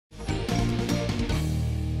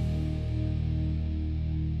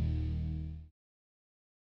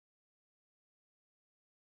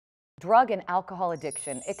Drug and alcohol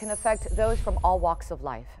addiction. It can affect those from all walks of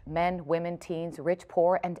life, men, women, teens, rich,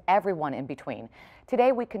 poor, and everyone in between.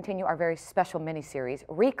 Today, we continue our very special mini-series,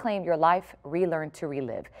 Reclaim Your Life, Relearn to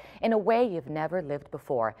Relive, in a way you've never lived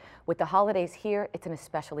before. With the holidays here, it's an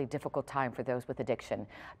especially difficult time for those with addiction.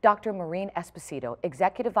 Dr. Maureen Esposito,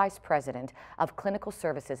 Executive Vice President of Clinical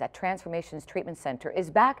Services at Transformations Treatment Center, is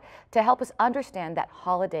back to help us understand that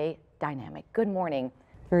holiday dynamic. Good morning.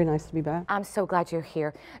 Very nice to be back. I'm so glad you're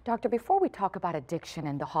here. Doctor, before we talk about addiction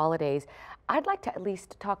and the holidays, I'd like to at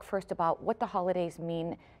least talk first about what the holidays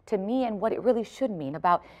mean to me and what it really should mean,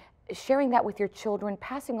 about sharing that with your children,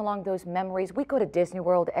 passing along those memories. We go to Disney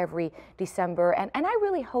World every December, and I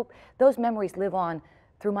really hope those memories live on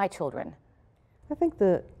through my children. I think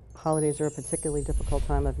the holidays are a particularly difficult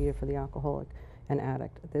time of year for the alcoholic and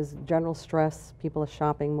addict. There's general stress, people are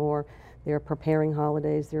shopping more, they're preparing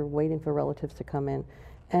holidays, they're waiting for relatives to come in.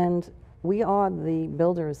 And we are the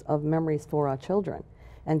builders of memories for our children.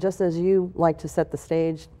 And just as you like to set the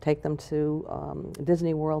stage, take them to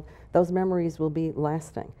Disney World, those memories will be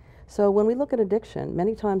lasting. So when we look at addiction,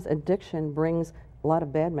 many times addiction brings a lot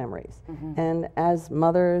of bad memories. And as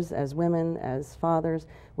mothers, as women, as fathers,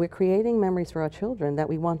 we're creating memories for our children that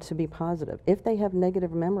we want to be positive. If they have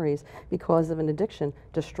negative memories because of an addiction,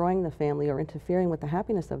 destroying the family or interfering with the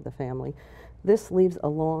happiness of the family, this leaves a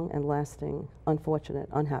long and lasting, unfortunate,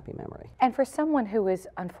 unhappy memory. And for someone who is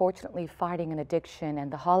unfortunately fighting an addiction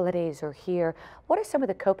and the holidays are here, what are some of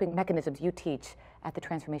the coping mechanisms you teach at the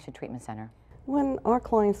Transformation Treatment Center? When our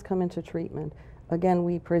clients come into treatment, again,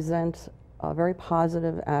 we present a very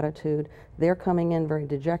positive attitude. They're coming in very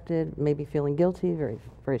dejected, maybe feeling guilty, very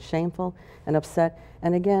shameful and upset.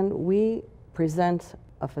 And again, we present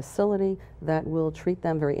a facility that will treat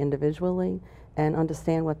them very individually and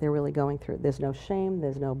understand what they're really going through. There's no shame,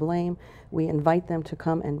 there's no blame. We invite them to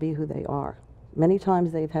come and be who they are. Many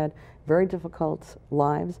times they've had very difficult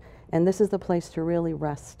lives, and this is the place to really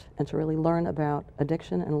rest and to really learn about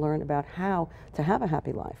addiction and learn about how to have a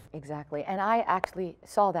happy life. Exactly, and I actually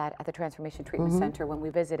saw that at the Transformation Treatment Center when we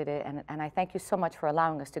visited it, and I thank you so much for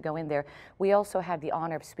allowing us to go in there. We also had the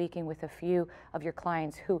honor of speaking with a few of your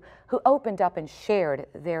clients who opened up and shared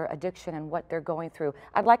their addiction and what they're going through.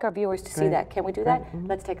 I'd like our viewers to see that. Can we do that?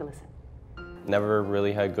 Let's take a listen. Never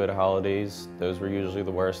really had good holidays. Those were usually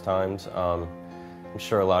the worst times. I'm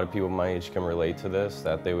sure a lot of people my age can relate to this,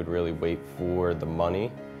 that they would really wait for the money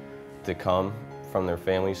to come from their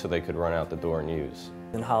family so they could run out the door and use.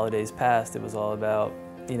 In holidays past, it was all about,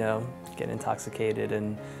 getting intoxicated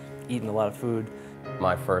and eating a lot of food.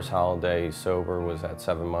 My first holiday sober was at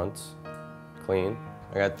 7 months clean.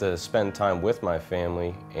 I got to spend time with my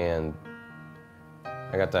family, and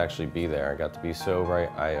I got to actually be there. I got to be sober.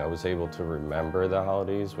 I was able to remember the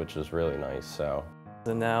holidays, which was really nice. So.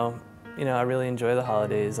 And now, I really enjoy the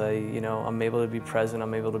holidays. I'm able to be present.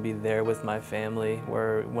 I'm able to be there with my family,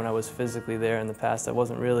 where when I was physically there in the past, I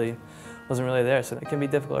wasn't really there. So it can be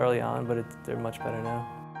difficult early on, but they're much better now.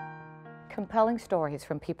 Compelling stories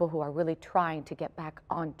from people who are really trying to get back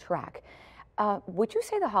on track. Would you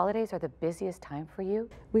say the holidays are the busiest time for you?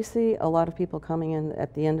 We see a lot of people coming in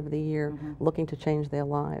at the end of the year looking to change their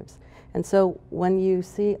lives. And so when you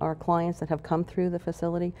see our clients that have come through the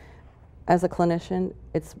facility, as a clinician,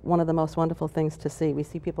 it's one of the most wonderful things to see. We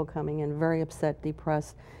see people coming in very upset,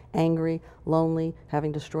 depressed, angry, lonely,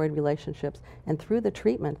 having destroyed relationships. And through the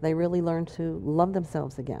treatment, they really learn to love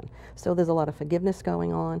themselves again. So there's a lot of forgiveness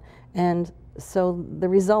going on. And so the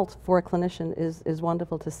result for a clinician is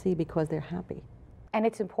wonderful to see because they're happy. And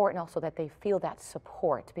it's important also that they feel that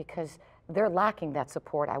support, because they're lacking that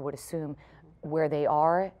support, I would assume, where they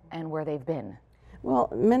are and where they've been.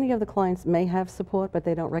 Well, many of the clients may have support, but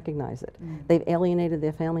they don't recognize it. They've alienated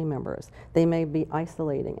their family members. They may be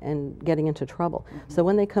isolating and getting into trouble. So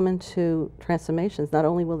when they come into Transformations, not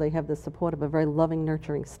only will they have the support of a very loving,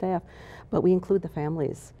 nurturing staff, but we include the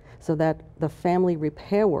families so that the family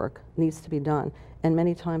repair work needs to be done. And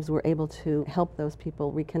many times we're able to help those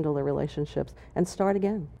people rekindle their relationships and start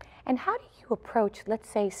again. And how do you approach, let's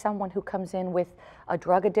say, someone who comes in with a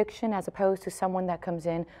drug addiction as opposed to someone that comes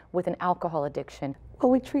in with an alcohol addiction?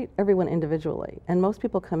 Well, we treat everyone individually, and most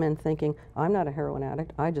people come in thinking, I'm not a heroin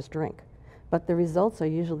addict, I just drink. But the results are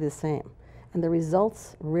usually the same. And the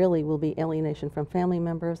results really will be alienation from family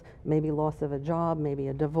members, maybe loss of a job, maybe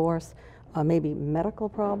a divorce, maybe medical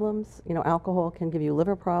problems. Alcohol can give you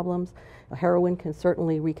liver problems. Heroin can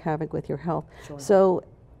certainly wreak havoc with your health. Sure. So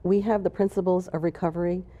we have the principles of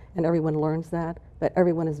recovery, and everyone learns that, but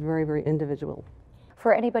everyone is very, very individual.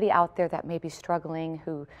 For anybody out there that may be struggling,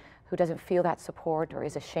 who doesn't feel that support or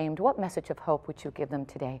is ashamed, what message of hope would you give them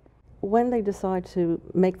today? when they decide to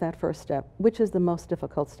make that first step, which is the most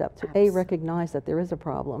difficult step, to A, recognize that there is a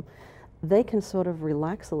problem, they can sort of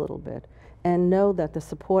relax a little bit and know that the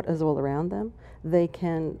support is all around them. They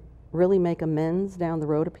can really make amends down the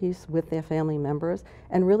road a piece with their family members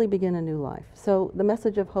and really begin a new life. So the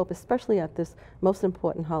message of hope, especially at this most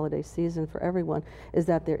important holiday season for everyone, is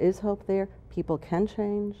that there is hope there, people can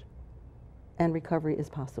change, and recovery is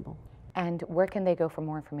possible. And where can they go for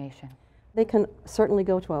more information? They can certainly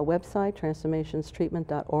go to our website,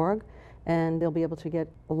 transformationstreatment.org, and they'll be able to get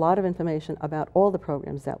a lot of information about all the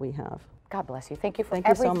programs that we have. God bless you. Thank you for Thank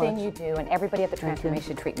you so everything much. you do, and everybody at the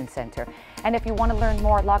Transformation Treatment Center. And if you want to learn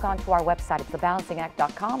more, log on to our website. It's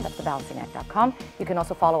thebalancingact.com. That's thebalancingact.com. You can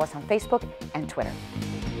also follow us on Facebook and Twitter.